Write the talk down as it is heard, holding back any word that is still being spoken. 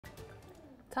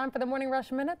Time for the Morning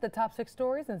Rush Minute, the top 6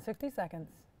 stories in 60 seconds.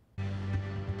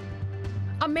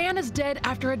 A man is dead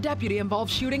after a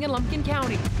deputy-involved shooting in Lumpkin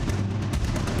County.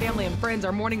 Family and friends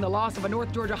are mourning the loss of a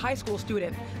North Georgia high school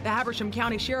student. The Habersham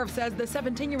County Sheriff says the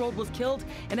 17-year-old was killed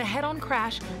in a head-on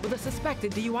crash with a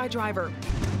suspected DUI driver.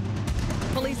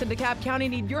 Police in DeKalb County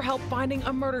need your help finding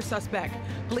a murder suspect.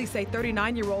 Police say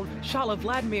 39-year-old Shala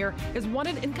Vladimir is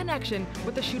wanted in connection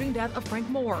with the shooting death of Frank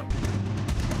Moore.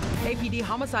 APD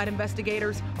homicide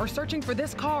investigators are searching for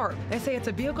this car. They say it's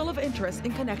a vehicle of interest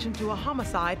in connection to a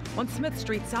homicide on Smith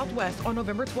Street Southwest on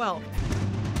November 12th.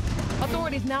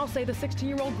 Authorities now say the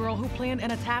 16-year-old girl who planned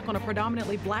an attack on a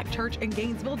predominantly black church in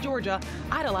Gainesville, Georgia,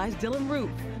 idolized Dylan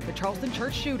Roof, the Charleston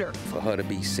church shooter. For her to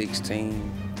be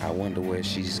 16, I wonder where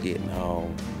she's getting all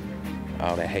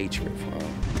that hatred from.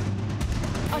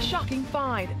 A shocking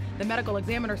find. The medical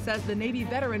examiner says the Navy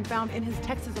veteran found in his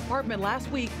Texas apartment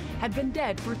last week had been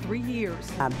dead for 3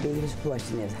 years. My biggest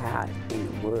question is how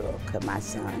in the world could my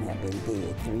son have been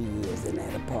dead 3 years in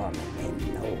that apartment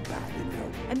and nobody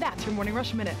knows? And that's your Morning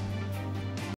Rush Minute.